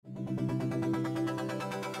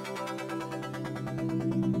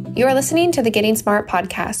You are listening to the Getting Smart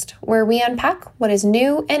podcast, where we unpack what is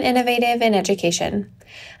new and innovative in education.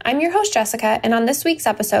 I'm your host, Jessica, and on this week's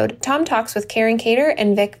episode, Tom talks with Karen Cator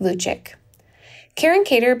and Vic Vuchic. Karen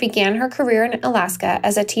Cator began her career in Alaska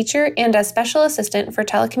as a teacher and as special assistant for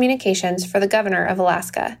telecommunications for the governor of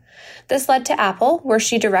Alaska. This led to Apple, where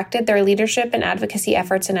she directed their leadership and advocacy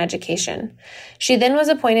efforts in education. She then was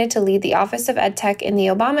appointed to lead the Office of Edtech in the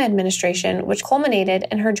Obama administration, which culminated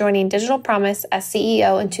in her joining Digital Promise as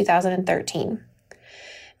CEO in 2013.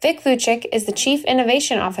 Vic Vuchic is the Chief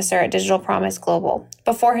Innovation Officer at Digital Promise Global.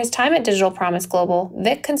 Before his time at Digital Promise Global,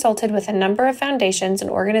 Vic consulted with a number of foundations and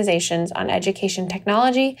organizations on education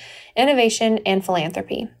technology, innovation, and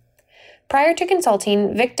philanthropy. Prior to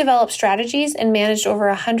consulting, Vic developed strategies and managed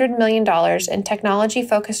over $100 million in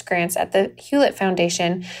technology-focused grants at the Hewlett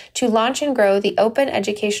Foundation to launch and grow the open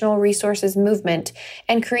educational resources movement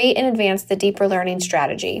and create and advance the deeper learning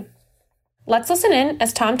strategy. Let's listen in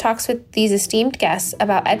as Tom talks with these esteemed guests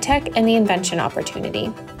about EdTech and the invention opportunity.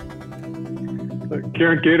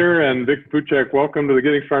 Karen Cator and Vic Vuchic, welcome to the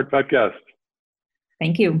Getting Smart podcast.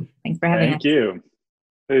 Thank you. Thanks for having us. Thank you.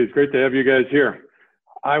 Hey, it's great to have you guys here.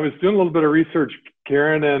 I was doing a little bit of research,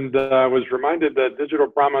 Karen, and was reminded that Digital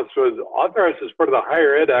Promise was authorized as part of the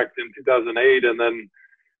Higher Ed Act in 2008 and then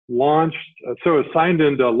launched, so it was signed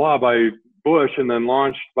into law by Bush and then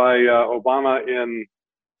launched by Obama in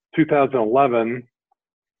 2011.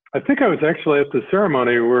 I think I was actually at the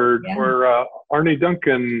ceremony where Arne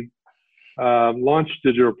Duncan launched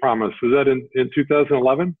Digital Promise. Was that in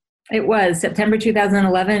 2011? It was September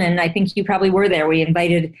 2011, and I think you probably were there. We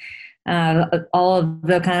invited all of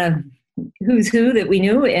the kind of who's who that we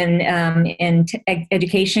knew in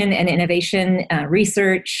education and innovation,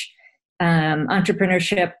 research,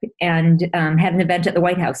 entrepreneurship, and had an event at the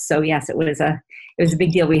White House. So yes, it was a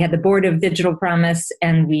big deal. We had the board of Digital Promise,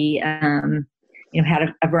 and we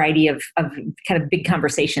had a variety of kind of big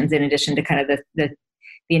conversations in addition to kind of the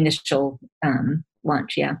initial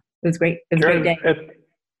launch. Yeah, it was great. It was a great day.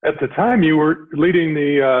 At the time, you were leading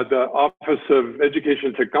the Office of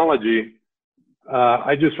Education Technology.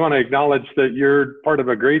 I just want to acknowledge that you're part of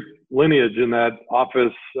a great lineage in that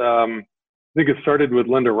office. I think it started with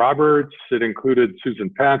Linda Roberts. It included Susan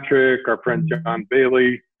Patrick, our friend John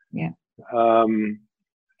Bailey. Yeah.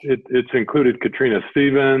 It's included Katrina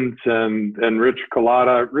Stevens and Rich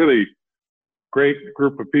Collada. Really great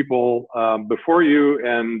group of people before you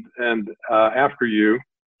and after you.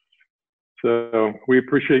 So we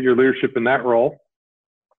appreciate your leadership in that role.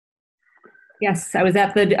 Yes, I was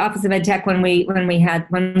at the Office of EdTech when we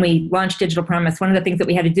launched Digital Promise. One of the things that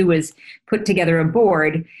we had to do was put together a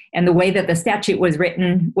board, and the way that the statute was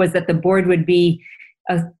written was that the board would be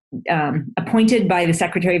appointed by the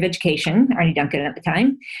Secretary of Education, Arne Duncan at the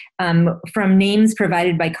time, from names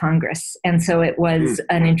provided by Congress. And so it was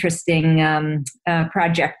an interesting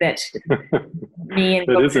project that me and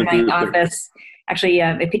folks in my office. Actually,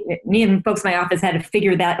 me and folks in my office had to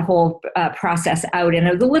figure that whole process out. And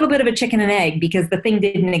it was a little bit of a chicken and egg because the thing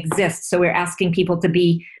didn't exist. So we're asking people to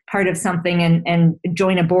be part of something and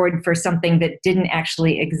join a board for something that didn't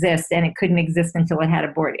actually exist. And it couldn't exist until it had a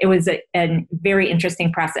board. It was a very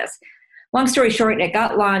interesting process. Long story short, it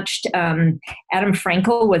got launched. Adam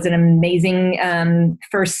Frankel was an amazing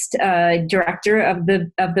first director of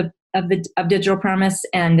Digital Promise,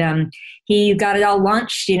 and he got it all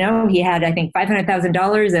launched. He had, I think,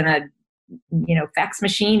 $500,000 and a fax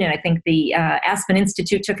machine, and I think the Aspen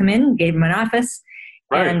Institute took him in, gave him an office,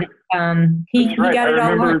 right. And he got it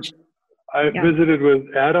all launched. I visited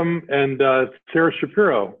with Adam and Sarah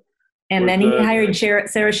Shapiro. And then he hired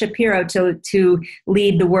Sarah Shapiro to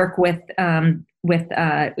lead the work with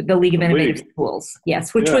the League of Innovative Schools.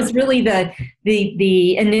 Yes, which was really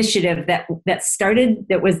the initiative that started.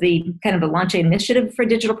 That was the kind of a launch initiative for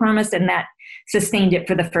Digital Promise, and that sustained it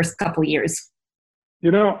for the first couple of years.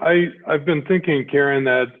 I've been thinking, Karen,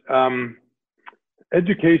 that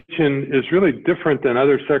education is really different than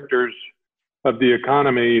other sectors of the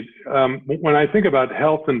economy. When I think about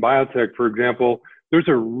health and biotech, for example, there's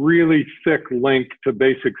a really thick link to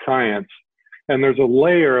basic science. And there's a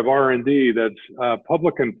layer of R&D that's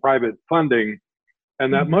public and private funding,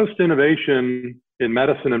 and that most innovation in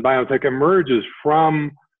medicine and biotech emerges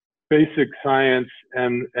from basic science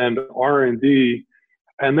and R&D,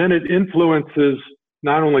 and then it influences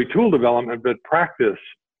not only tool development, but practice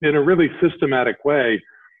in a really systematic way.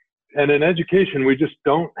 And in education, we just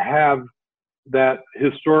don't have that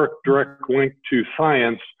historic direct link to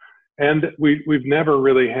science, and we've never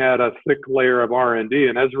really had a thick layer of R&D,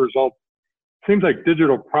 and as a result, seems like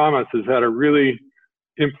Digital Promise has had a really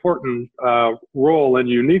important role and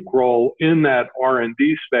unique role in that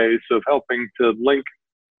R&D space of helping to link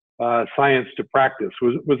science to practice.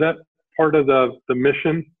 Was that part of the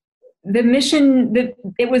mission? The mission,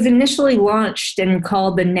 it was initially launched and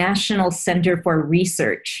called the National Center for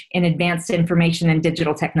Research in Advanced Information and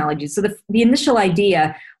Digital Technology. So the initial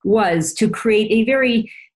idea was to create a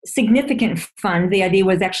very significant fund. The idea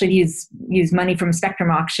was actually to use money from Spectrum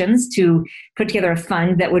auctions to put together a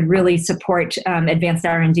fund that would really support advanced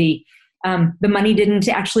R&D. The money didn't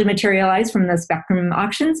actually materialize from the Spectrum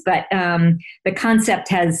auctions, but the concept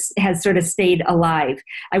has sort of stayed alive.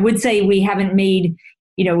 I would say we haven't made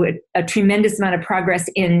a tremendous amount of progress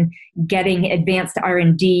in getting advanced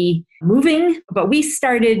R&D moving, but we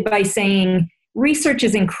started by saying research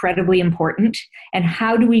is incredibly important, and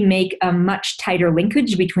how do we make a much tighter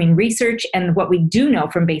linkage between research and what we do know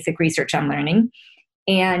from basic research on learning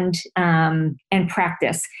and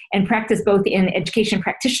practice both in education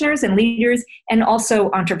practitioners and leaders and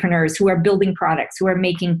also entrepreneurs who are building products, who are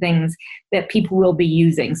making things that people will be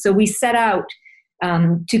using. So we set out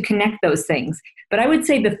to connect those things. But I would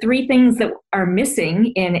say the three things that are missing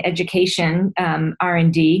in education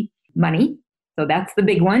R&D: money. So that's the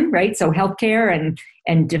big one, right? So healthcare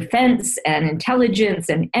and defense and intelligence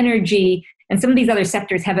and energy and some of these other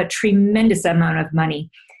sectors have a tremendous amount of money.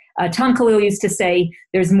 Tom Khalil used to say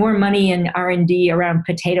there's more money in R&D around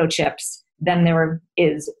potato chips than there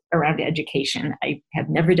is around education. I have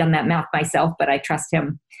never done that math myself, but I trust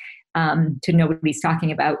him to know what he's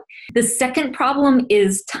talking about. The second problem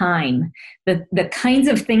is time. The kinds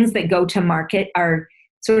of things that go to market are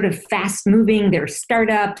sort of fast moving. They're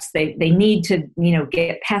startups. They need to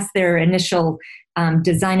get past their initial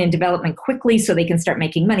design and development quickly so they can start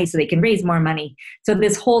making money, so they can raise more money. So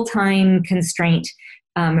this whole time constraint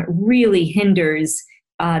really hinders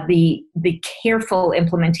the careful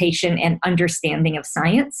implementation and understanding of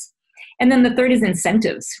science. And then the third is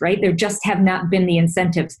incentives, right? There just have not been the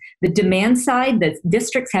incentives. The demand side, the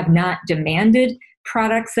districts have not demanded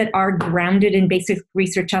products that are grounded in basic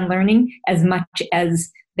research on learning as much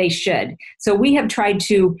as they should. So we have tried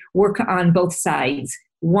to work on both sides.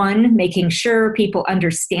 One, making sure people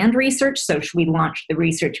understand research. So we launched the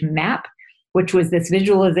research map, which was this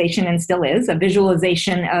visualization and still is a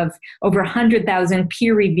visualization of over 100,000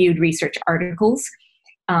 peer-reviewed research articles.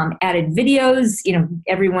 Added videos,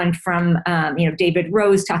 everyone from, David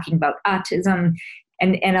Rose talking about autism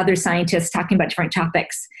and other scientists talking about different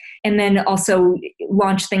topics. And then also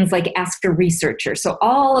launch things like Ask a Researcher. So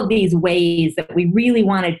all of these ways that we really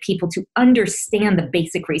wanted people to understand the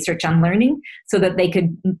basic research on learning so that they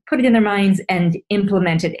could put it in their minds and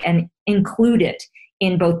implement it and include it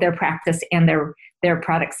in both their practice and their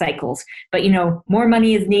product cycles. But, more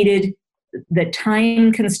money is needed. The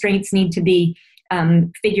time constraints need to be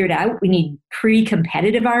figured out. We need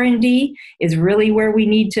pre-competitive R&D is really where we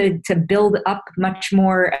need to build up much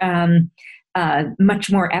more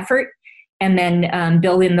effort, and then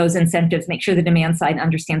build in those incentives, make sure the demand side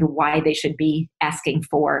understand why they should be asking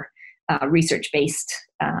for research-based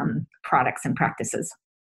products and practices.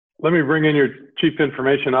 Let me bring in your Chief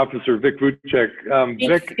Information Officer, Vic Vuchic.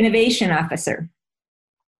 Chief Innovation Officer.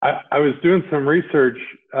 I was doing some research,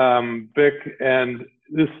 Vic, and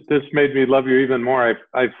this made me love you even more.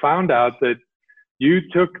 I found out that you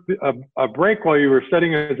took a break while you were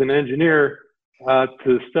studying as an engineer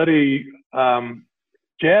to study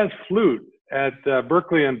jazz flute at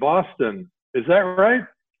Berkeley and Boston. Is that right?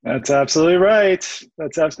 That's absolutely right.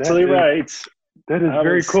 That's absolutely right. That is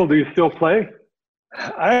very cool. Do you still play?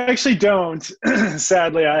 I actually don't.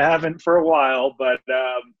 Sadly, I haven't for a while, but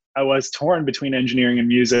I was torn between engineering and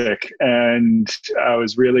music, and I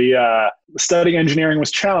was really studying engineering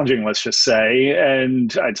was challenging, let's just say.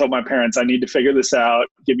 And I told my parents, I need to figure this out.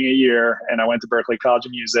 Give me a year. And I went to Berkeley College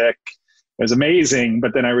of Music. It was amazing.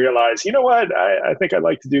 But then I realized, you know what? I think I'd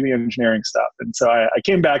like to do the engineering stuff. And so I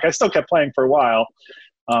came back. I still kept playing for a while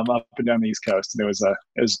up and down the East Coast. And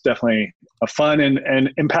it was definitely a fun and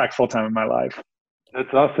impactful time in my life.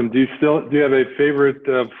 That's awesome. Do you have a favorite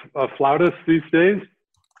flautist these days?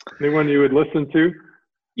 Anyone you would listen to?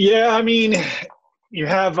 Yeah, I mean, you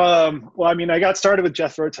have, I got started with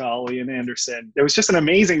Jethro Tull, Ian Anderson. There was just an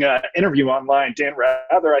amazing interview online. Dan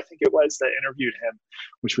Rather, I think it was, that interviewed him,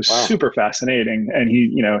 which was super fascinating. And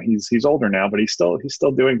he's older now, but he's still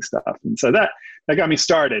doing stuff. And so that got me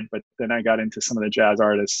started, but then I got into some of the jazz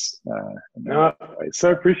artists. So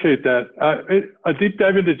I appreciate that. A deep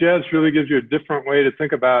dive into jazz really gives you a different way to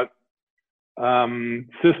think about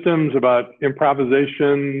systems, about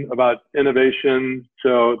improvisation, about innovation.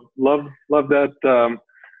 So love that,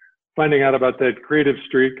 finding out about that creative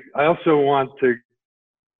streak. I also want to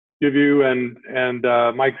give you and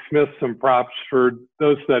Mike Smith some props. For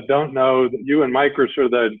those that don't know, you and Mike are sort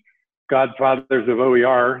of the godfathers of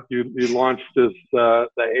OER. You launched this the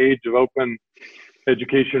age of open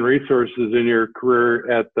education resources in your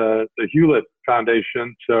career at the Hewlett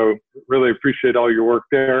Foundation. So really appreciate all your work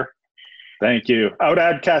there. Thank you. I would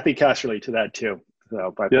add Kathy Casterly to that too.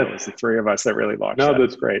 So, but yes. That was the three of us that really launched that.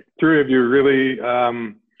 That's great. Three of you really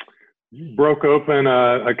broke open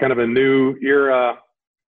a kind of a new era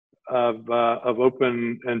of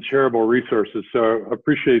open and shareable resources. So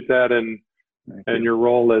appreciate that and your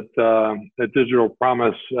role at Digital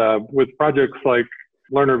Promise with projects like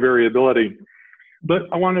learner variability. But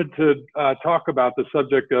I wanted to talk about the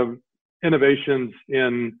subject of innovations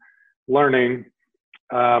in learning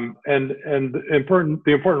and the important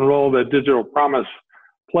role that Digital Promise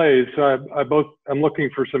plays. So I'm looking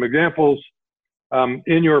for some examples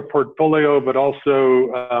in your portfolio, but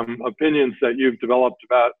also opinions that you've developed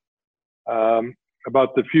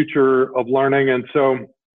about the future of learning. And so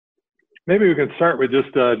maybe we can start with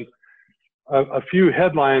just a few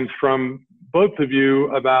headlines from both of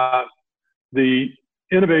you about the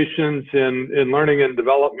innovations in learning and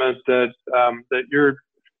development that you're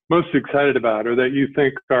most excited about, or that you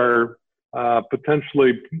think are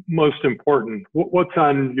potentially most important. What's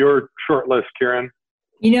on your short list, Karen?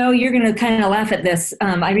 You're going to kind of laugh at this.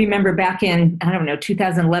 I remember back in,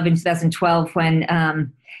 2011, 2012,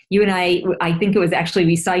 when you and I think it was actually,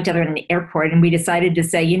 we saw each other in an airport and we decided to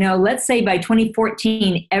say, let's say by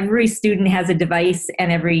 2014, every student has a device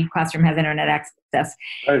and every classroom has internet access.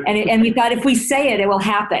 Right. And we thought if we say it, it will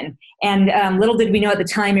happen. And little did we know at the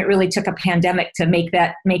time, it really took a pandemic to make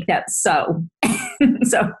that so.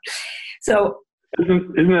 so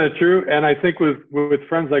Isn't that true? And I think with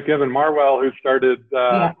friends like Evan Marwell, who started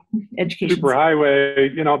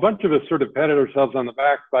Superhighway, a bunch of us sort of patted ourselves on the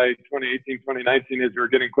back by 2018, 2019 as we were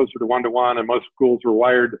getting closer to one-to-one and most schools were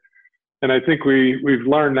wired. And I think we've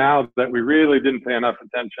learned now that we really didn't pay enough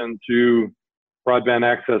attention to broadband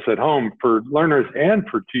access at home for learners and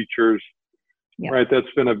for teachers, right?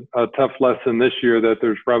 That's been a tough lesson this year, that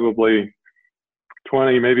there's probably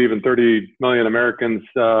 20, maybe even 30 million Americans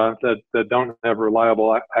that don't have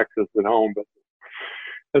reliable access at home. But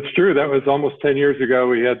that's true. That was almost 10 years ago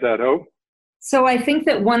we had that hope. So I think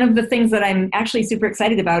that one of the things that I'm actually super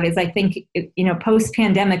excited about is I think,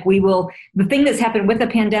 post-pandemic, the thing that's happened with the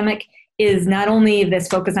pandemic is not only this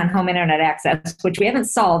focus on home internet access, which we haven't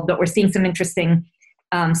solved, but we're seeing some interesting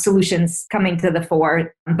solutions coming to the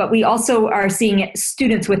fore. But we also are seeing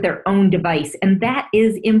students with their own device, and that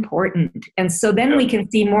is important. And so then we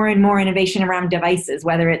can see more and more innovation around devices,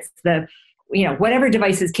 whether it's whatever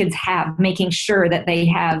devices kids have, making sure that they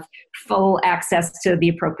have full access to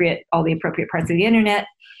all the appropriate parts of the internet,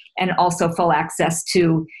 and also full access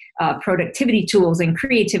to productivity tools and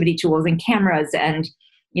creativity tools and cameras. And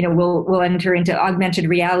we'll enter into augmented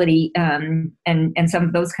reality and some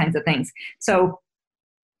of those kinds of things. So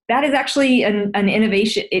that is actually an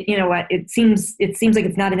innovation. It seems like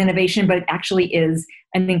it's not an innovation, but it actually is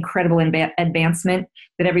an incredible advancement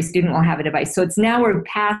that every student will have a device. So we're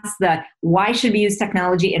past the why should we use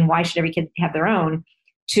technology and why should every kid have their own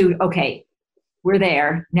to, okay, we're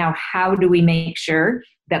there. Now, how do we make sure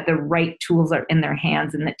that the right tools are in their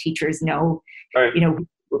hands and that teachers know, right,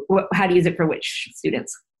 how to use it for which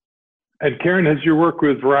students? And Karen, has your work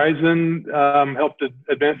with Verizon helped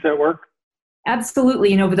advance that work?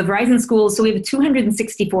 Absolutely. With the Verizon schools, so we have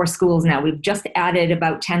 264 schools now. We've just added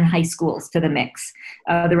about 10 high schools to the mix.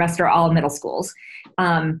 The rest are all middle schools.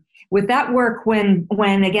 With that work, when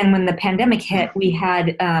the pandemic hit, we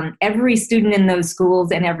had every student in those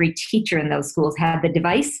schools and every teacher in those schools had the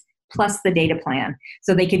device plus the data plan.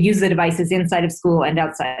 So they could use the devices inside of school and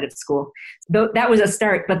outside of school. That was a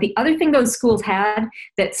start. But the other thing those schools had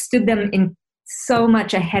that stood them in so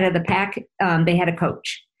much ahead of the pack, they had a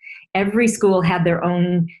coach. Every school had their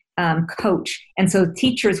own coach. And so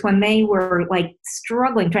teachers, when they were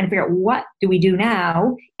struggling, trying to figure out what do we do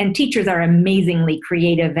now, and teachers are amazingly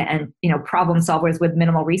creative and, problem solvers with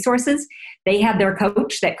minimal resources, they had their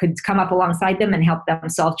coach that could come up alongside them and help them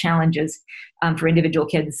solve challenges for individual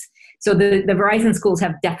kids. So the Verizon schools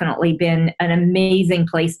have definitely been an amazing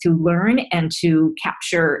place to learn and to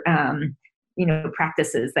capture,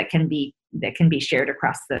 practices that can be shared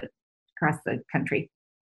across the country.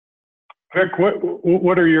 Vic,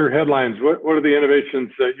 what are your headlines? What are the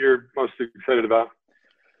innovations that you're most excited about?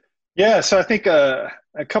 Yeah, so I think a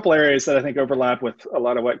couple areas that I think overlap with a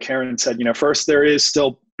lot of what Karen said. First, there is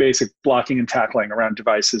still basic blocking and tackling around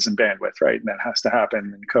devices and bandwidth, right? And that has to happen.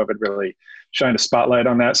 And COVID really shined a spotlight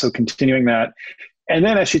on that. So continuing that. And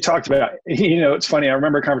then as she talked about, it's funny, I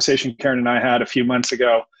remember a conversation Karen and I had a few months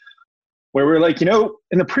ago where we were like, in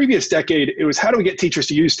the previous decade, it was how do we get teachers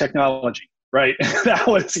to use technology? right? That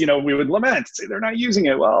was, we would lament, say they're not using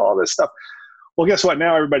it. Well, all this stuff. Well, guess what?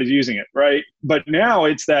 Now everybody's using it, right? But now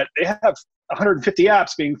it's that they have 150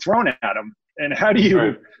 apps being thrown at them. And how do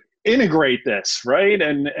you integrate this, right?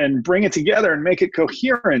 And bring it together and make it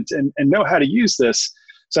coherent and know how to use this.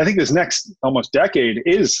 So I think this next almost decade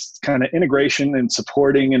is kind of integration and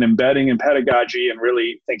supporting and embedding in pedagogy and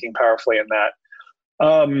really thinking powerfully in that.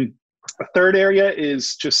 A third area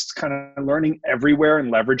is just kind of learning everywhere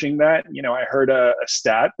and leveraging that. I heard a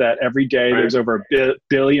stat that every day there's over a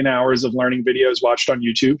billion hours of learning videos watched on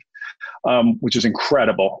YouTube, which is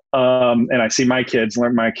incredible. And I see my kid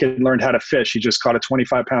learned how to fish. He just caught a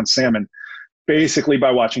 25-pound salmon basically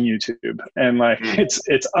by watching YouTube. And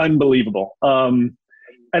it's unbelievable.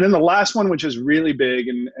 And then the last one, which is really big,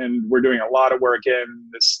 and we're doing a lot of work in,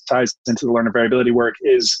 this ties into the learner variability work,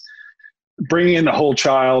 is bringing in the whole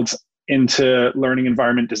child into learning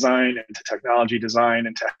environment design, into technology design,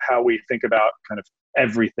 into how we think about kind of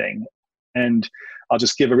everything. And I'll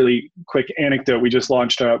just give a really quick anecdote. We just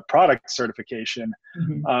launched a product certification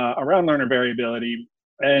around learner variability.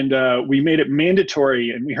 And we made it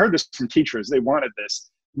mandatory, and we heard this from teachers, they wanted this,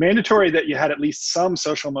 mandatory that you had at least some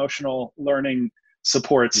social emotional learning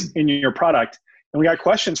supports in your product. And we got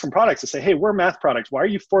questions from products to say, hey, we're math products. Why are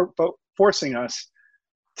you forcing us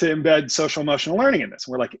to embed social emotional learning in this?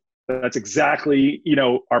 And we're like, that's exactly,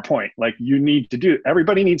 our point. Like, you need to do,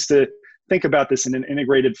 everybody needs to think about this in an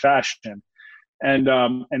integrated fashion. And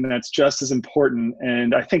that's just as important.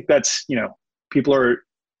 And I think that's, people are,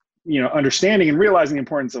 understanding and realizing the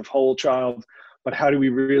importance of whole child, but how do we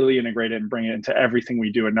really integrate it and bring it into everything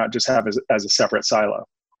we do and not just have as a separate silo?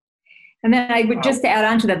 And then I would just add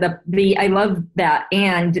on to that, I love that.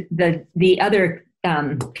 And the other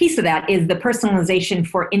piece of that is the personalization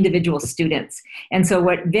for individual students. And so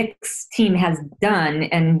what Vic's team has done,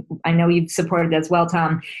 and I know you've supported as well,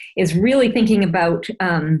 Tom, is really thinking about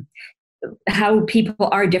how people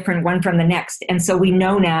are different one from the next. And so we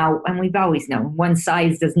know now, and we've always known, one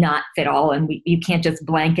size does not fit all, and you can't just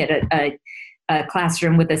blanket a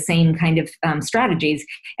classroom with the same kind of strategies.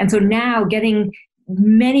 And so now getting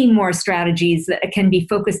many more strategies that can be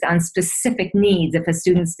focused on specific needs. If a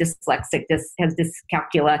student's dyslexic, has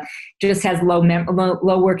dyscalculia, just has low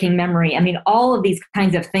working memory. I mean, all of these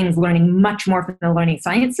kinds of things, learning much more from the learning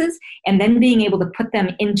sciences, and then being able to put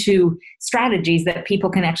them into strategies that people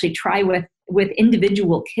can actually try with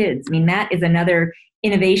individual kids. I mean, that is another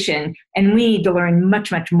innovation, and we need to learn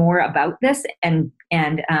much, much more about this and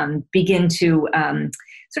begin to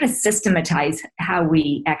sort of systematize how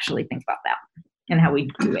we actually think about that and how we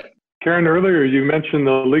do it. Karen, earlier you mentioned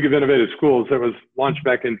the League of Innovative Schools that was launched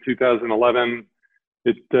back in 2011.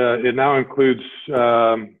 It now includes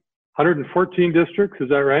 114 districts, is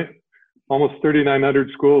that right? Almost 3,900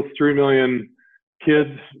 schools, 3 million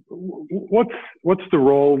kids. What's the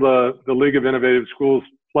role the League of Innovative Schools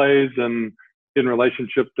plays and in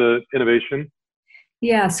relationship to innovation?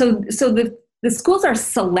 Yeah, so the schools are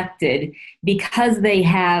selected because they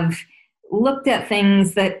have looked at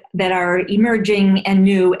things that are emerging and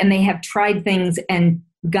new, and they have tried things and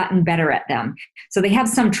gotten better at them. So they have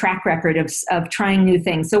some track record of trying new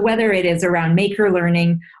things. So whether it is around maker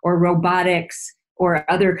learning or robotics or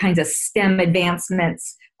other kinds of STEM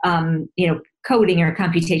advancements, coding or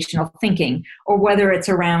computational thinking, or whether it's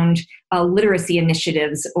around literacy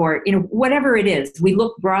initiatives or whatever it is, we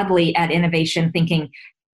look broadly at innovation, thinking,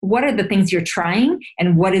 what are the things you're trying,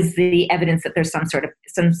 and what is the evidence that there's some sort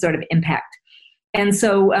of impact? And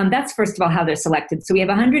so that's first of all how they're selected. So we have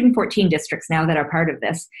 114 districts now that are part of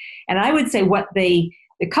this, and I would say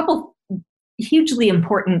a couple hugely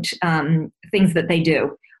important things that they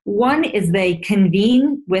do. One is they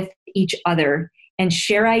convene with each other and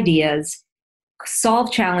share ideas,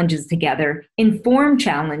 solve challenges together, inform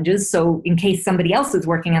challenges. So in case somebody else is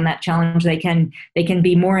working on that challenge, they can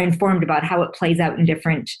be more informed about how it plays out in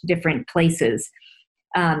different places.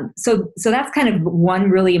 So that's kind of one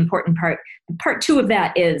really important part. Part two of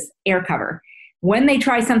that is air cover. When they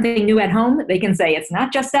try something new at home, they can say, it's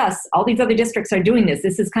not just us. All these other districts are doing this.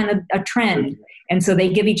 This is kind of a trend. And so they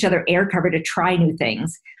give each other air cover to try new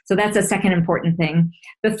things. So that's a second important thing.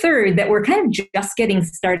 The third that we're kind of just getting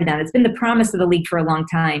started on, it's been the promise of the League for a long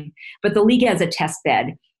time, but the League has a test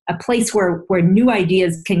bed, a place where new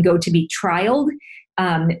ideas can go to be trialed,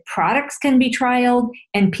 products can be trialed,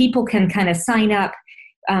 and people can kind of sign up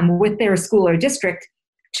with their school or district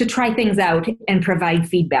to try things out and provide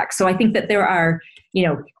feedback. So I think that there are,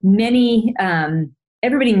 many,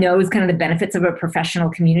 everybody knows kind of the benefits of a professional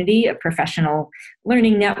community, a professional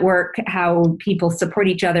learning network, how people support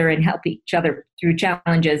each other and help each other through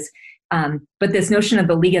challenges. But this notion of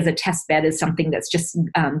the league as a test bed is something that's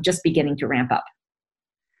just beginning to ramp up.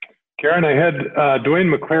 Karen, I had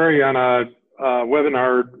Dwayne McClary on a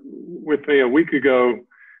webinar with me a week ago.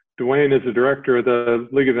 Dwayne is the director of the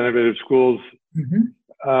League of Innovative Schools.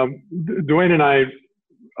 Dwayne and I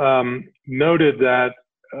noted that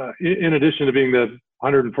in addition to being the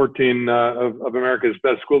 114 of America's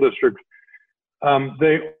best school districts,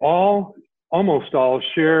 they almost all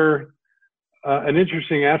share an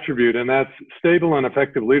interesting attribute, and that's stable and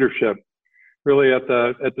effective leadership, really at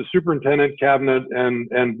the superintendent, cabinet,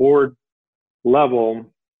 and board level,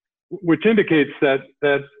 which indicates that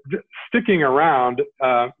sticking around,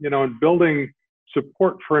 and building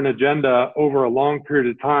support for an agenda over a long period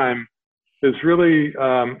of time is really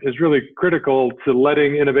critical to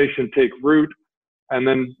letting innovation take root and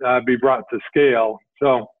then be brought to scale.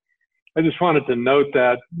 So I just wanted to note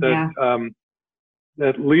that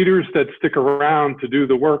leaders that stick around to do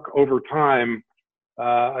the work over time,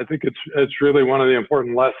 I think it's really one of the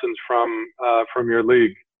important lessons from your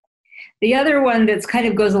league. The other one that's kind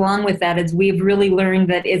of goes along with that is we've really learned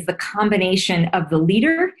that is the combination of the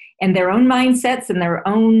leader and their own mindsets and their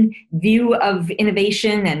own view of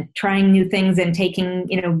innovation and trying new things and taking,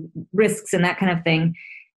 risks and that kind of thing,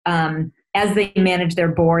 as they manage their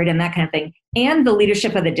board and that kind of thing, and the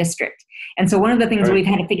leadership of the district. And so one of the things we've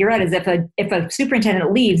had to figure out is if a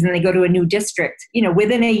superintendent leaves and they go to a new district,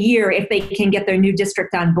 within a year, if they can get their new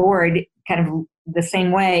district on board kind of the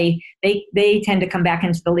same way, they tend to come back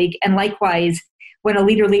into the league. And likewise, when a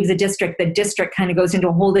leader leaves a district, the district kind of goes into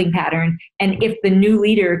a holding pattern. And if the new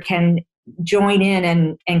leader can join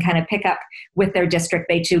in and kind of pick up with their district,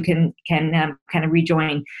 they too can kind of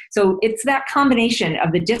rejoin. So it's that combination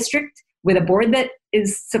of the district with a board that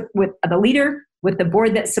is with the leader, with the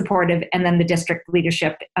board that's supportive, and then the district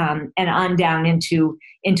leadership, and on down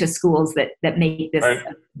into schools that make this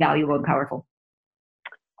valuable and powerful.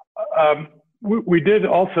 We did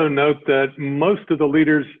also note that most of the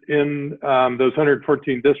leaders in those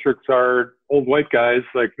 114 districts are old white guys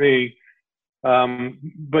like me,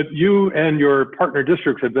 but you and your partner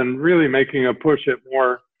districts have been really making a push at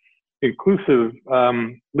more inclusive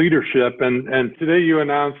leadership, and today you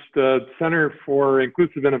announced the Center for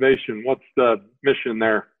Inclusive Innovation. What's the mission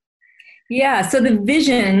there? Yeah, so the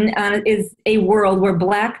vision is a world where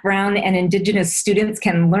Black, Brown, and Indigenous students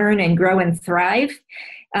can learn and grow and thrive.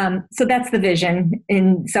 So that's the vision,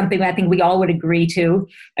 and something I think we all would agree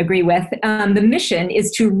with. The mission is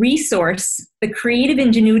to resource the creative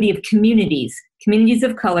ingenuity of communities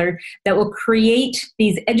of color that will create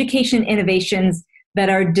these education innovations that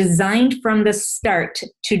are designed from the start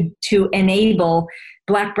to enable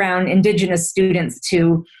Black, Brown, Indigenous students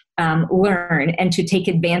to learn and to take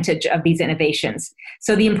advantage of these innovations.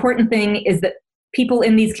 So the important thing is that people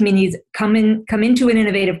in these communities come into an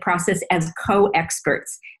innovative process as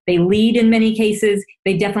co-experts. They lead in many cases.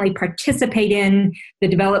 They definitely participate in the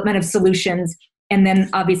development of solutions. And then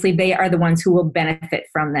obviously they are the ones who will benefit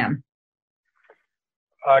from them.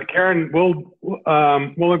 Karen,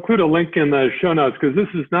 we'll include a link in the show notes because this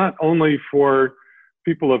is not only for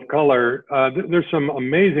people of color. There's some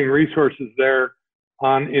amazing resources there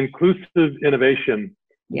on inclusive innovation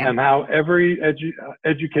and how every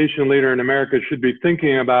education leader in America should be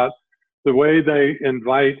thinking about the way they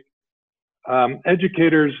invite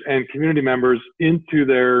educators and community members into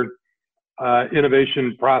their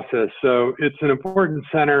innovation process. So it's an important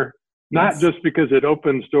center, not just because it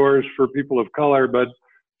opens doors for people of color, but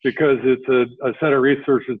because it's a set of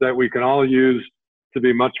resources that we can all use to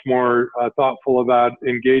be much more thoughtful about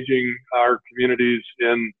engaging our communities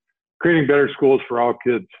in creating better schools for all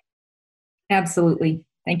kids. Absolutely.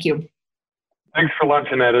 Thank you. Thanks for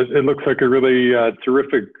launching that. It looks like a really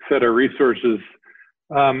terrific set of resources.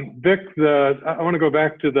 Vic, I want to go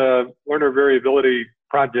back to the learner variability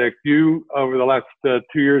project. You, over the last 2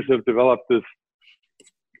 years, have developed this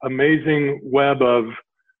amazing web of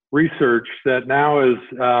research that now is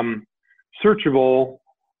searchable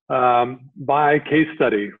by case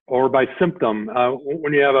study or by symptom.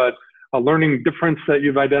 When you have a learning difference that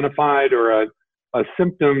you've identified or a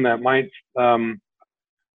symptom that might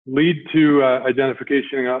lead to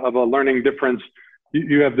identification of a learning difference,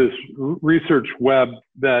 you have this research web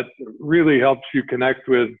that really helps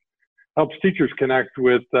teachers connect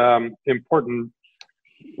with important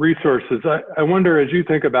resources. I wonder, as you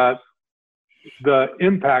think about the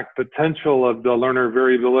impact potential of the Learner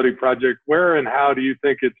Variability Project, where and how do you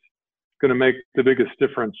think it's going to make the biggest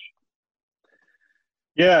difference?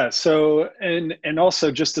 Yeah. So, and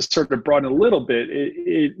also just to sort of broaden a little bit,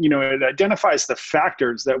 it identifies the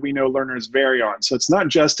factors that we know learners vary on. So it's not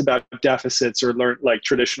just about deficits or like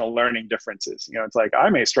traditional learning differences. It's like I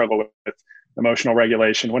may struggle with emotional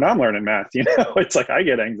regulation when I'm learning math. It's like I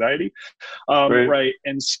get anxiety, right?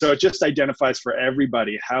 And so it just identifies for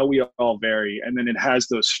everybody how we all vary, and then it has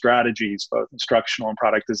those strategies, both instructional and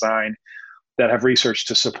product design, that have research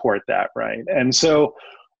to support that, right? And so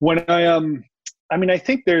when I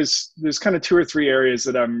think there's kind of two or three areas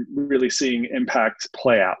that I'm really seeing impact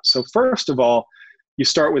play out. So first of all, you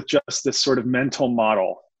start with just this sort of mental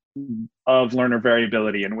model of learner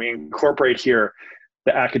variability, and we incorporate here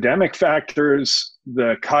the academic factors,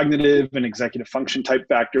 the cognitive and executive function type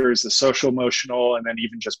factors, the social emotional, and then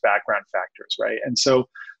even just background factors, right? And so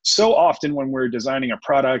often when we're designing a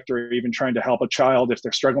product or even trying to help a child, if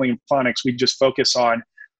they're struggling in phonics, we just focus on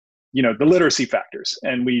the literacy factors,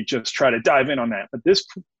 and we just try to dive in on that. But this,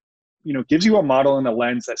 gives you a model and a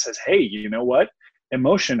lens that says, hey, you know what?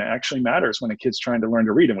 Emotion actually matters when a kid's trying to learn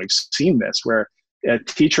to read. And we've seen this where a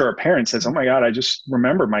teacher or parent says, oh my God, I just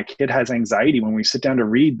remember my kid has anxiety. When we sit down to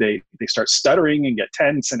read, they start stuttering and get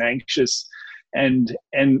tense and anxious. And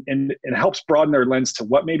it helps broaden their lens to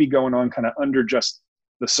what may be going on kind of under just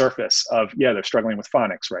the surface of, they're struggling with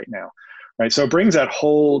phonics right now. Right. So it brings that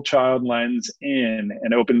whole child lens in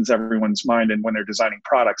and opens everyone's mind, and when they're designing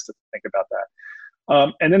products, to think about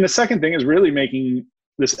that. And then the second thing is really making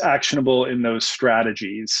this actionable in those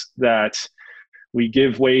strategies, that we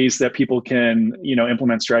give ways that people can,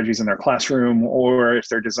 implement strategies in their classroom, or if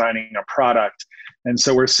they're designing a product. And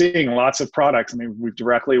so we're seeing lots of products. I mean, we've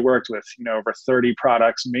directly worked with, over 30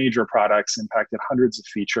 products, major products, impacted hundreds of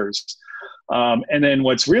features. And then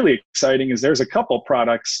what's really exciting is there's a couple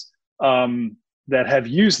products that have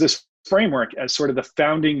used this framework as sort of the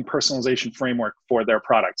founding personalization framework for their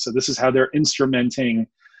product. So this is how they're instrumenting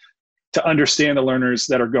to understand the learners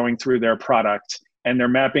that are going through their product, and they're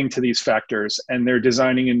mapping to these factors, and they're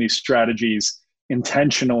designing in these strategies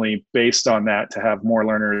intentionally based on that to have more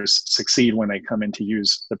learners succeed when they come in to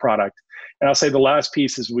use the product. And I'll say the last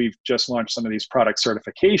piece is we've just launched some of these product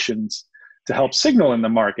certifications to help signal in the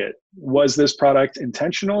market. Was this product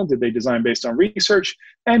intentional? Did they design based on research?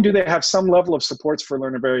 And do they have some level of supports for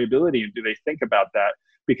learner variability? And do they think about that?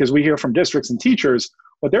 Because we hear from districts and teachers,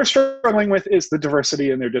 what they're struggling with is the diversity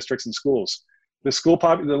in their districts and schools. The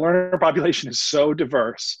learner population is so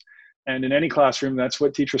diverse. And in any classroom, that's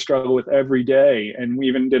what teachers struggle with every day. And we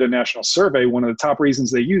even did a national survey. One of the top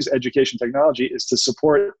reasons they use education technology is to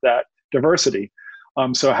support that diversity.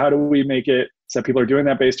 So how do we make it so that people are doing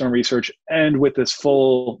that based on research and with this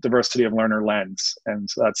full diversity of learner lens? And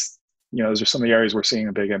so that's, those are some of the areas we're seeing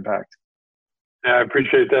a big impact. Yeah, I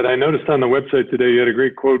appreciate that. I noticed on the website today, you had a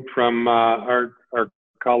great quote from our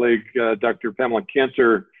colleague, Dr. Pamela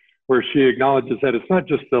Cantor, where she acknowledges that it's not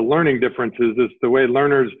just the learning differences, it's the way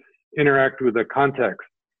learners interact with the context.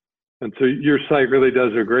 And so your site really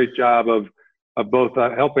does a great job of both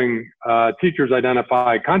helping teachers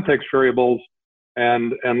identify context variables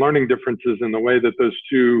and learning differences in the way that those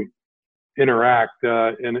two interact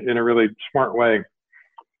in a really smart way.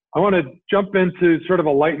 I want to jump into sort of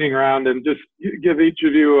a lightning round and just give each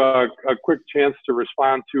of you a quick chance to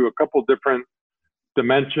respond to a couple different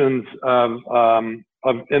dimensions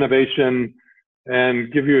of innovation,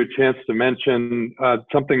 and give you a chance to mention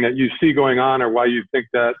something that you see going on or why you think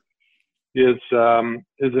that is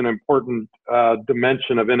an important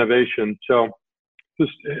dimension of innovation. So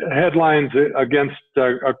just headlines against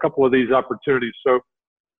a couple of these opportunities. So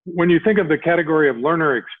when you think of the category of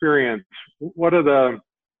learner experience, what are the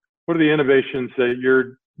innovations that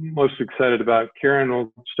you're most excited about? Karen,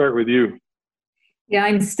 we'll start with you. Yeah,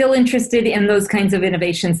 I'm still interested in those kinds of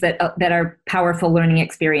innovations that are powerful learning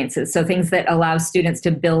experiences. So things that allow students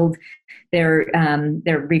to build their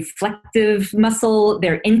reflective muscle,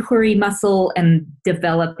 their inquiry muscle, and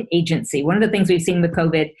develop agency. One of the things we've seen with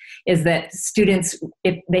COVID is that students,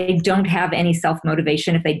 if they don't have any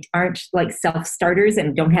self-motivation, if they aren't like self-starters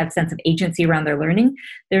and don't have sense of agency around their learning,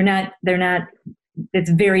 it's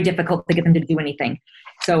very difficult to get them to do anything.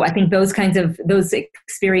 So I think those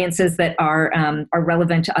experiences that are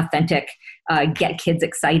relevant, authentic, get kids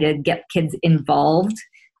excited, get kids involved,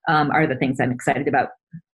 are the things I'm excited about.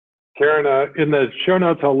 Karen, in the show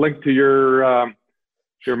notes, I'll link to your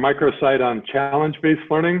microsite on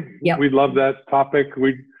challenge-based learning. Yep. We love that topic.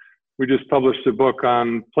 We just published a book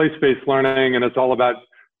on place-based learning, and it's all about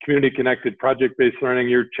community-connected project-based learning.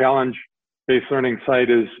 Your challenge-based learning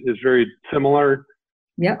site is very similar.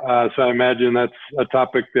 Yep. So I imagine that's a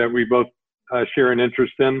topic that we both share an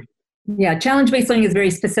interest in. Yeah, challenge-based learning is very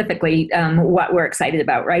specifically what we're excited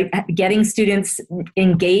about, right? Getting students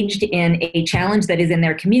engaged in a challenge that is in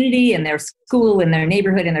their community, in their school, in their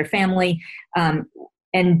neighborhood, in their family,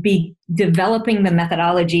 and be developing the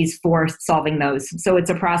methodologies for solving those. So it's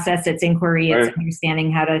a process, it's inquiry, it's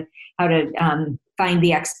understanding how to find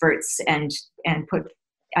the experts and put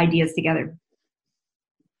ideas together.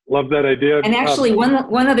 Love that idea. And actually,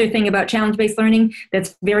 one other thing about challenge-based learning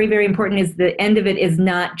that's very, very important is the end of it is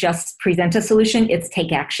not just present a solution, it's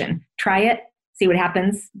take action. Try it, see what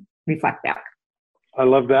happens, reflect back. I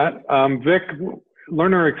love that. Vic,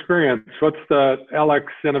 learner experience, what's the LX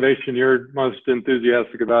innovation you're most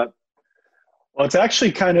enthusiastic about? Well, it's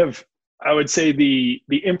actually kind of, I would say, the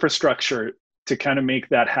infrastructure to kind of make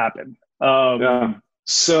that happen.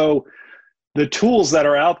 So the tools that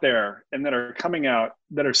are out there and that are coming out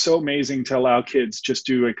that are so amazing to allow kids just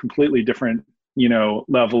do a completely different,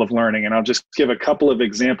 level of learning. And I'll just give a couple of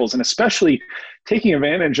examples, and especially taking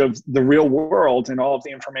advantage of the real world and all of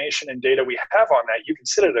the information and data we have on that. You can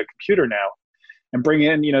sit at a computer now and bring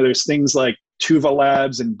in, there's things like Tuva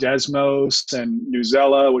Labs and Desmos and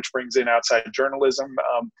Newsela, which brings in outside journalism.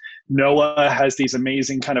 NOAA has these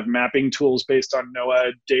amazing kind of mapping tools based on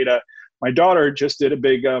NOAA data. My daughter just did a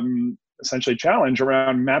big, essentially challenge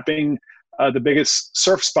around mapping the biggest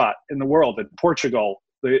surf spot in the world in Portugal,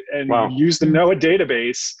 and used the NOAA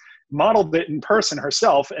database, modeled it in person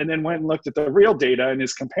herself, and then went and looked at the real data and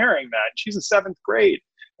is comparing that. She's in 7th grade,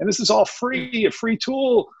 and this is all free, a free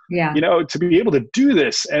tool, to be able to do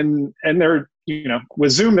this. And they're,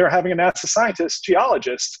 with Zoom, they're having a NASA scientist,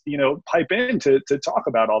 geologist, pipe in to talk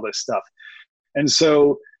about all this stuff. And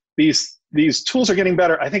so these tools are getting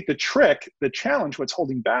better. I think the challenge, what's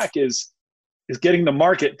holding back is getting the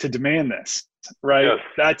market to demand this, right?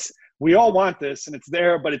 Yes. We all want this and it's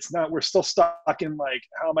there, but it's not, we're still stuck in like,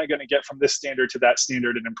 how am I going to get from this standard to that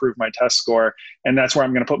standard and improve my test score? And that's where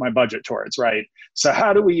I'm going to put my budget towards, right? So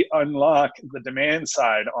how do we unlock the demand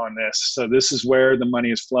side on this? So this is where the money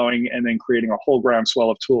is flowing, and then creating a whole groundswell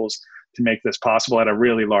of tools to make this possible at a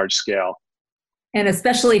really large scale. And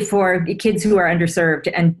especially for kids who are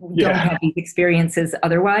underserved and don't have these experiences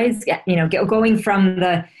otherwise, going from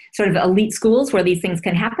the sort of elite schools where these things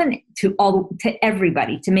can happen to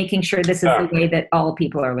everybody, to making sure this is the way that all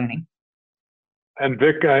people are learning. And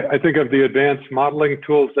Vic, I think of the advanced modeling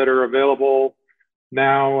tools that are available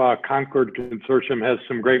now. Concord Consortium has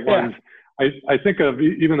some great ones. I think of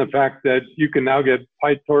even the fact that you can now get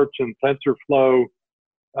PyTorch and TensorFlow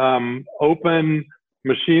open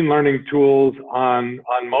machine learning tools on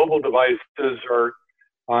mobile devices or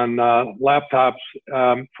on laptops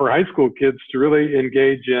for high school kids to really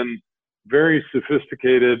engage in very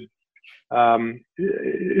sophisticated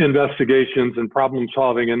investigations and problem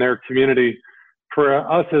solving in their community. For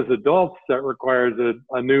us as adults, that requires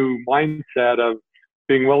a new mindset of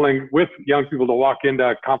being willing with young people to walk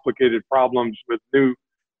into complicated problems with new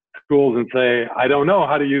tools and say, I don't know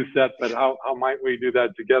how to use that, but how might we do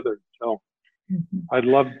that together? So I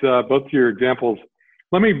loved both of your examples.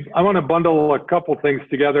 I want to bundle a couple things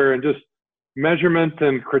together, and just measurement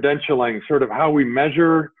and credentialing, sort of how we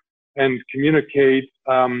measure and communicate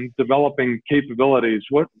developing capabilities.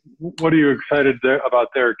 What are you excited about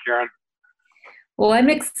there, Karen? Well, I'm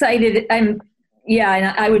excited. And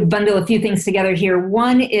I would bundle a few things together here.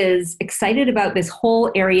 One is excited about this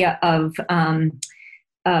whole area of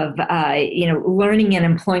learning and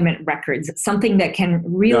employment records, something that can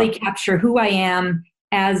really capture who I am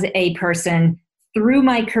as a person through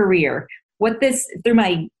my career, through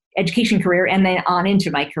my education career, and then on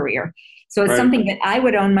into my career. So it's something that I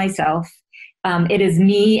would own myself. It is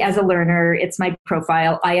me as a learner. It's my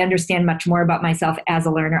profile. I understand much more about myself as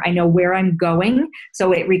a learner. I know where I'm going.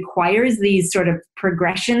 So it requires these sort of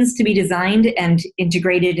progressions to be designed and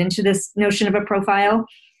integrated into this notion of a profile.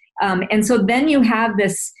 And so then you have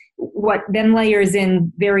this, what then layers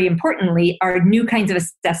in very importantly are new kinds of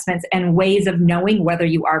assessments and ways of knowing whether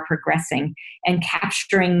you are progressing and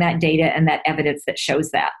capturing that data and that evidence that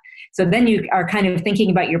shows that. So then you are kind of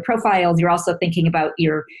thinking about your profiles. You're also thinking about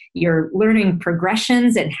your learning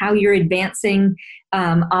progressions and how you're advancing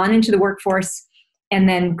on into the workforce. And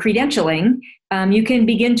then credentialing, you can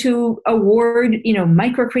begin to award,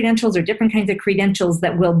 micro credentials or different kinds of credentials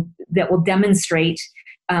that will demonstrate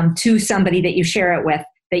to somebody that you share it with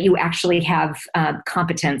that you actually have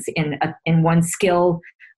competence in one skill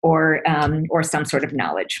or some sort of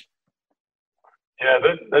knowledge. Yeah,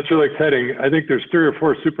 that's really exciting. I think there's 3 or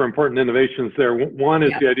 4 super important innovations there. One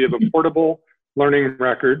is the idea of a portable learning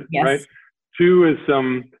record, right? 2 is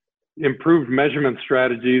some improved measurement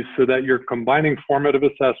strategies so that you're combining formative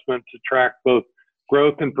assessment to track both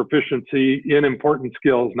growth and proficiency in important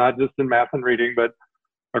skills, not just in math and reading, but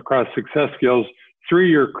across success skills. 3,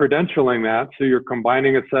 you're credentialing that. So you're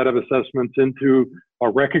combining a set of assessments into a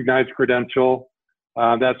recognized credential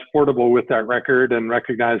that's portable with that record and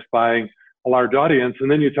recognized by a large audience. And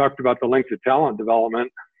then you talked about the link to talent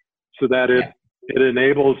development so that it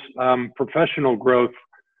enables professional growth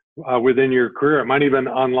within your career. It might even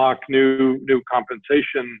unlock new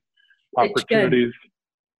compensation opportunities.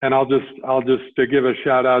 And I'll just give a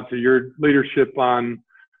shout out to your leadership on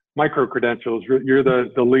micro credentials. You're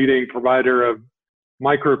the leading provider of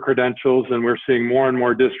micro credentials, and we're seeing more and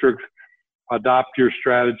more districts adopt your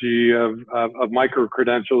strategy of micro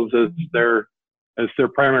credentials as their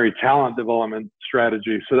primary talent development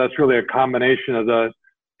strategy. So that's really a combination of the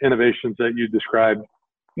innovations that you described.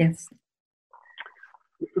 Yes.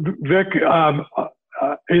 Vic,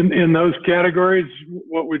 in those categories,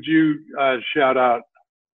 what would you shout out?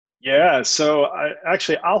 Yeah, so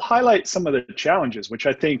I'll highlight some of the challenges, which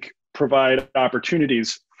I think provide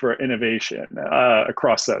opportunities for innovation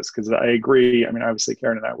across those, because I agree. I mean, obviously,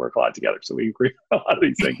 Karen and I work a lot together, so we agree on a lot of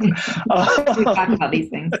these things. We talk about these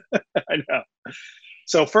things. I know.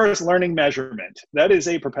 So first, learning measurement. That is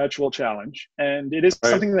a perpetual challenge. And it is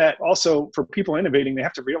something that also, for people innovating, they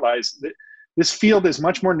have to realize that this field is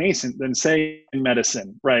much more nascent than, say, in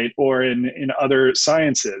medicine, right, or in other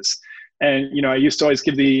sciences. And, I used to always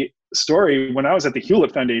give the story when I was at the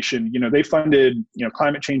Hewlett Foundation. They funded,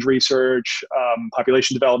 climate change research,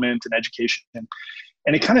 population development, and education.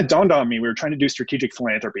 And it kind of dawned on me, we were trying to do strategic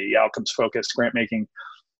philanthropy, outcomes-focused grant making.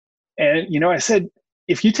 And, I said,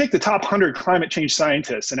 if you take the top 100 climate change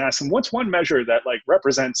scientists and ask them, what's one measure that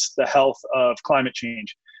represents the health of climate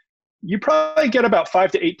change? You probably get about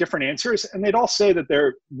 5 to 8 different answers, and they'd all say that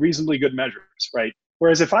they're reasonably good measures, right?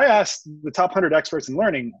 Whereas if I ask the top 100 experts in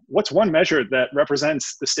learning, what's one measure that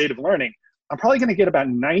represents the state of learning? I'm probably going to get about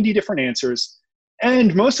 90 different answers.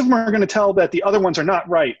 And most of them are going to tell that the other ones are not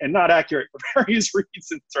right and not accurate for various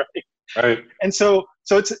reasons, right? Right. And so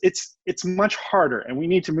it's much harder, and we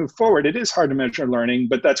need to move forward. It is hard to measure learning,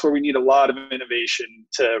 but that's where we need a lot of innovation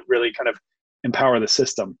to really kind of empower the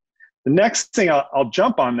system. The next thing I'll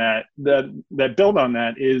jump on that build on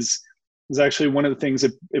that is actually one of the things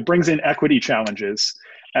that it brings in equity challenges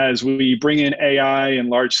as we bring in AI and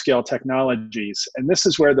large scale technologies. And this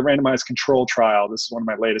is where the randomized control trial, this is one of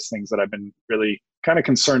my latest things that I've been really kind of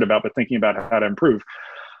concerned about, but thinking about how to improve.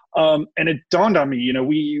 And it dawned on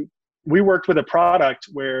me, we worked with a product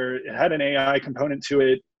where it had an AI component to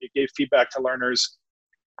it. It gave feedback to learners,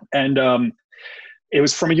 and it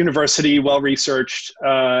was from a university, well-researched,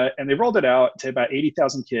 and they rolled it out to about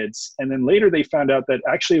 80,000 kids. And then later they found out that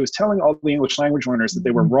actually it was telling all the English language learners that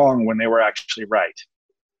they were wrong when they were actually right.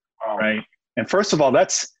 Right. And first of all,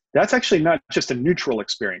 that's actually not just a neutral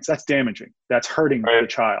experience. That's damaging. That's hurting the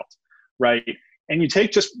child. Right. And you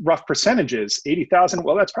take just rough percentages, 80,000,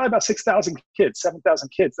 well, that's probably about 6,000 kids, 7,000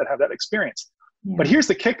 kids that have that experience. Yeah. But here's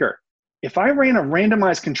the kicker. If I ran a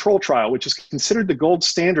randomized control trial, which is considered the gold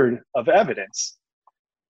standard of evidence,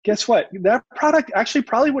 guess what? That product actually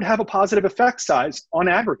probably would have a positive effect size on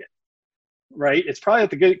aggregate, right? It's probably that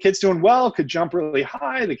the kids doing well could jump really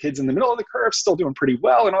high. The kids in the middle of the curve still doing pretty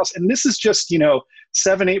well. And this is just,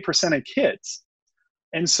 7-8% of kids.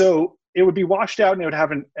 And so it would be washed out, and it would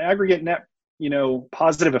have an aggregate net,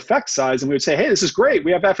 positive effect size. And we would say, hey, this is great.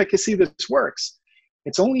 We have efficacy. This works.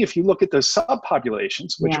 It's only if you look at those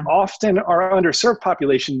subpopulations, which often are underserved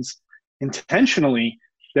populations intentionally,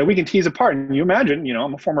 that we can tease apart. And you imagine,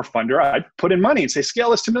 I'm a former funder. I'd put in money and say,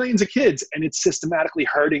 scale this to millions of kids. And it's systematically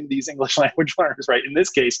hurting these English language learners, right? In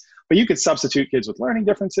this case, but you could substitute kids with learning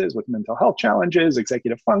differences, with mental health challenges,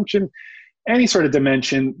 executive function, any sort of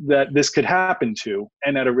dimension that this could happen to,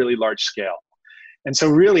 and at a really large scale. And so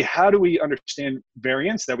really, how do we understand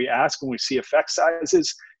variance that we ask when we see effect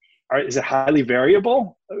sizes? Is it highly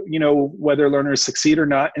variable, whether learners succeed or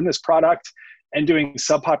not in this product? And doing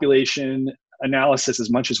subpopulation analysis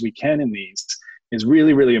as much as we can in these is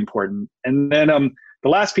really, really important. And then the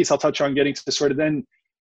last piece I'll touch on, getting to sort of then,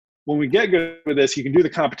 when we get good with this, you can do the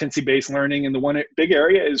competency-based learning. And the one big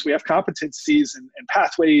area is we have competencies and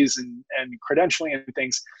pathways and credentialing and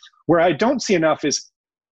things. Where I don't see enough is,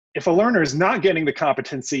 if a learner is not getting the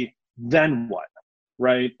competency, then what,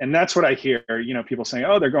 right? And that's what I hear, people saying,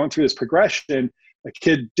 oh, they're going through this progression. A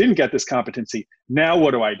kid didn't get this competency. Now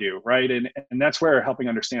what do I do, right? And that's where helping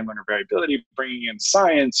understand learner variability, bringing in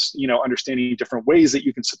science, understanding different ways that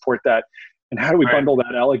you can support that, and how do we bundle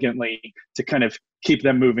that elegantly to kind of keep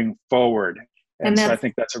them moving forward. And so I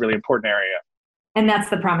think that's a really important area. And that's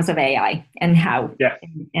the promise of AI and how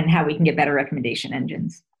we can get better recommendation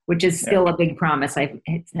engines, which is still a big promise.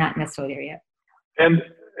 It's not necessarily there yet. And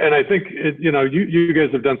and I think you guys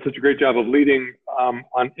have done such a great job of leading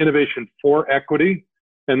on innovation for equity.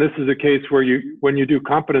 And this is a case where when you do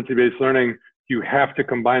competency-based learning, you have to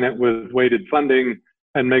combine it with weighted funding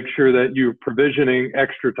and make sure that you're provisioning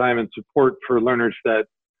extra time and support for learners that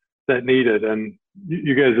need it. And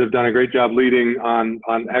you guys have done a great job leading on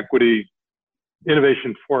equity,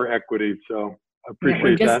 innovation for equity. So I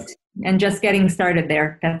appreciate that. And just getting started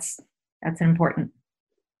there. That's important.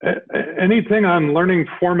 Anything on learning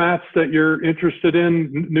formats that you're interested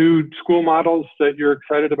in, new school models that you're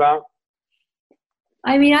excited about?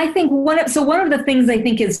 I mean, I think one of the things I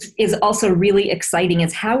think is also really exciting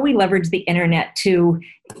is how we leverage the internet to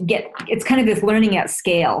it's kind of this learning at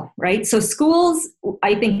scale, right? So schools,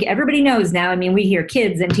 I think everybody knows now, I mean, we hear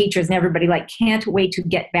kids and teachers and everybody can't wait to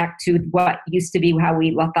get back to what used to be how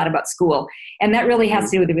we thought about school. And that really has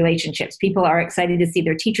to do with the relationships. People are excited to see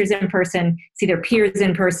their teachers in person, see their peers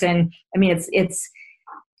in person. I mean,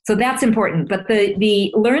 so that's important. But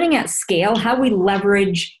the learning at scale, how we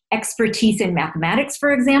leverage expertise in mathematics,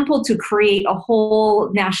 for example, to create a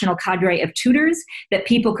whole national cadre of tutors that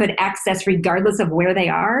people could access regardless of where they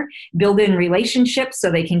are, build in relationships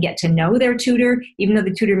so they can get to know their tutor, even though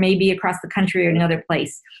the tutor may be across the country or another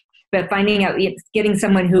place. But finding out, getting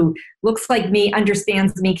someone who looks like me,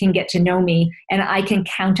 understands me, can get to know me, and I can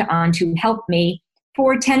count on to help me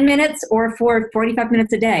for 10 minutes or for 45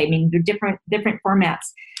 minutes a day. I mean, they're different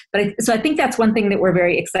formats. So I think that's one thing that we're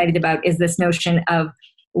very excited about is this notion of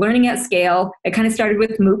learning at scale. It kind of started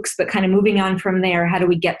with MOOCs, but kind of moving on from there, how do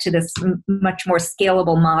we get to this much more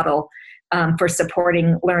scalable model for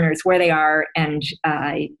supporting learners where they are and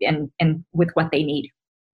with what they need?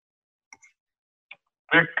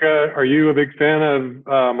 Vic, are you a big fan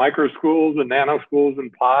of micro schools and nano schools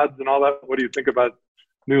and pods and all that? What do you think about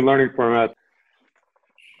new learning formats?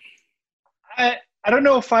 I don't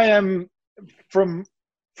know if I am from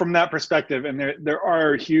that perspective, and there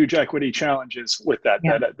are huge equity challenges with that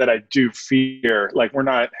that I do fear. Like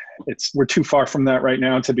we're too far from that right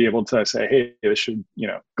now to be able to say, hey, this should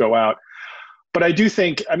go out. But I do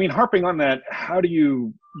think, I mean, harping on that, how do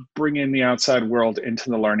you bring in the outside world into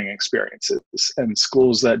the learning experiences, and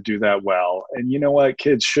schools that do that well? And you know what,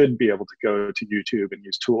 kids should be able to go to YouTube and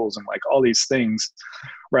use tools and all these things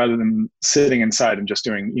rather than sitting inside and just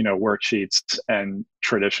doing, worksheets and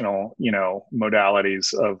traditional,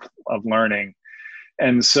 modalities of learning.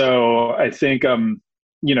 And so I think,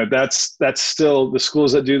 that's still the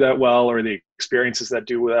schools that do that well, or the experiences that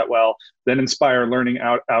do that well, then inspire learning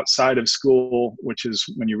outside of school, which is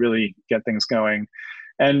when you really get things going.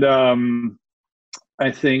 And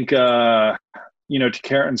I think, to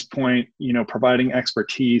Karen's point, providing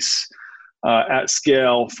expertise at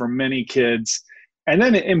scale for many kids, and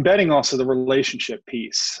then embedding also the relationship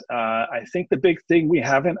piece. I think the big thing we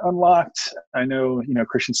haven't unlocked, I know,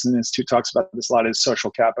 Christensen Institute talks about this a lot, is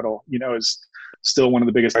social capital, is still one of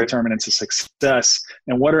the biggest determinants of success.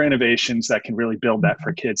 And what are innovations that can really build that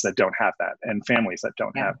for kids that don't have that, and families that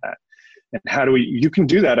don't have that? And how do you can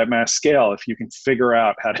do that at mass scale if you can figure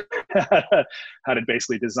out how to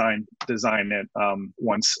basically design it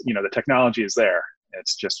once, the technology is there.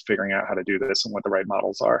 It's just figuring out how to do this and what the right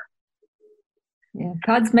models are. Yeah,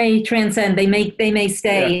 pods may transcend, they may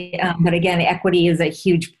stay, but again, equity is a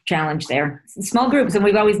huge challenge there. Small groups, and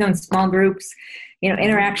we've always known small groups,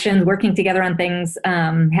 interactions, working together on things,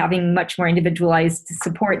 having much more individualized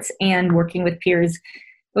supports and working with peers.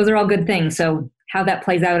 Those are all good things. So how that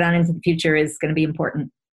plays out on into the future is going to be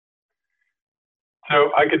important.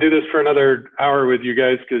 So I could do this for another hour with you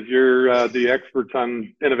guys because you're the experts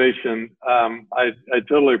on innovation. I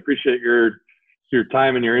totally appreciate your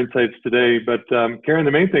time and your insights today. But Karen,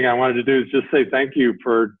 the main thing I wanted to do is just say thank you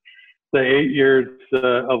for the 8 years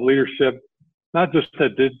of leadership, not just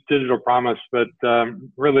at Digital Promise, but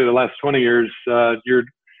really the last 20 years, your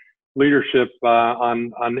leadership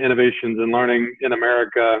on innovations and learning in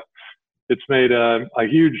America. It's made a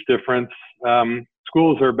huge difference.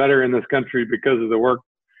 Schools are better in this country because of the work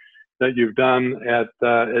that you've done at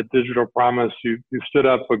Digital Promise. You stood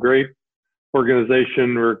up a great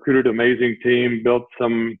organization, recruited an amazing team, built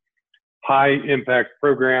some high impact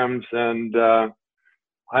programs, and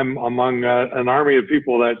I'm among an army of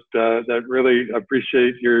people that really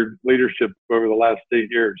appreciate your leadership over the last 8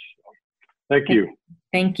 years. Thank you.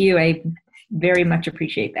 Thank you. I very much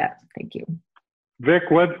appreciate that. Thank you. Vic,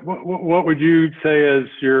 what would you say as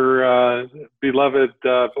your beloved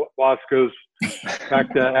boss goes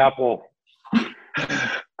back to Apple?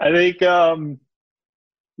 I think,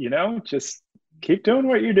 just keep doing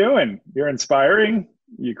what you're doing. You're inspiring.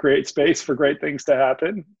 You create space for great things to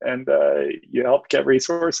happen, and you help get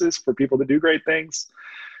resources for people to do great things.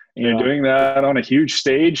 Doing that on a huge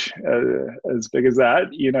stage as big as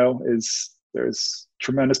that, there's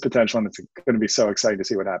tremendous potential, and it's going to be so exciting to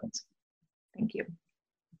see what happens. Thank you.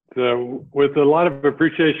 So with a lot of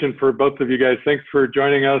appreciation for both of you guys, thanks for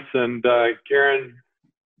joining us. And Karen,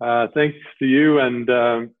 thanks to you, and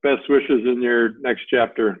best wishes in your next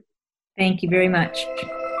chapter. Thank you very much.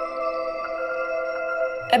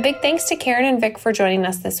 A big thanks to Karen and Vic for joining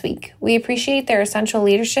us this week. We appreciate their essential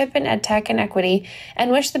leadership in Edtech and equity and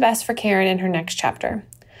wish the best for Karen in her next chapter.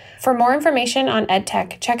 For more information on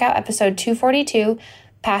Edtech, check out episode 242,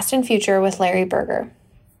 Past and Future with Larry Berger.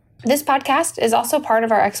 This podcast is also part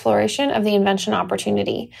of our exploration of the invention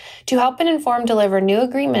opportunity. To help and inform deliver new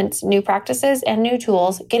agreements, new practices, and new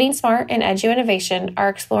tools, Getting Smart and Edu Innovation are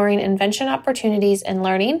exploring invention opportunities in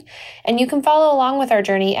learning, and you can follow along with our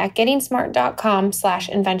journey at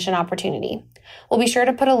gettingsmart.com/invention opportunity. We'll be sure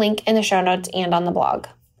to put a link in the show notes and on the blog.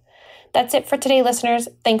 That's it for today, listeners.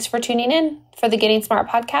 Thanks for tuning in. For the Getting Smart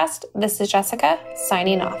podcast, this is Jessica,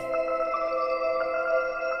 signing off.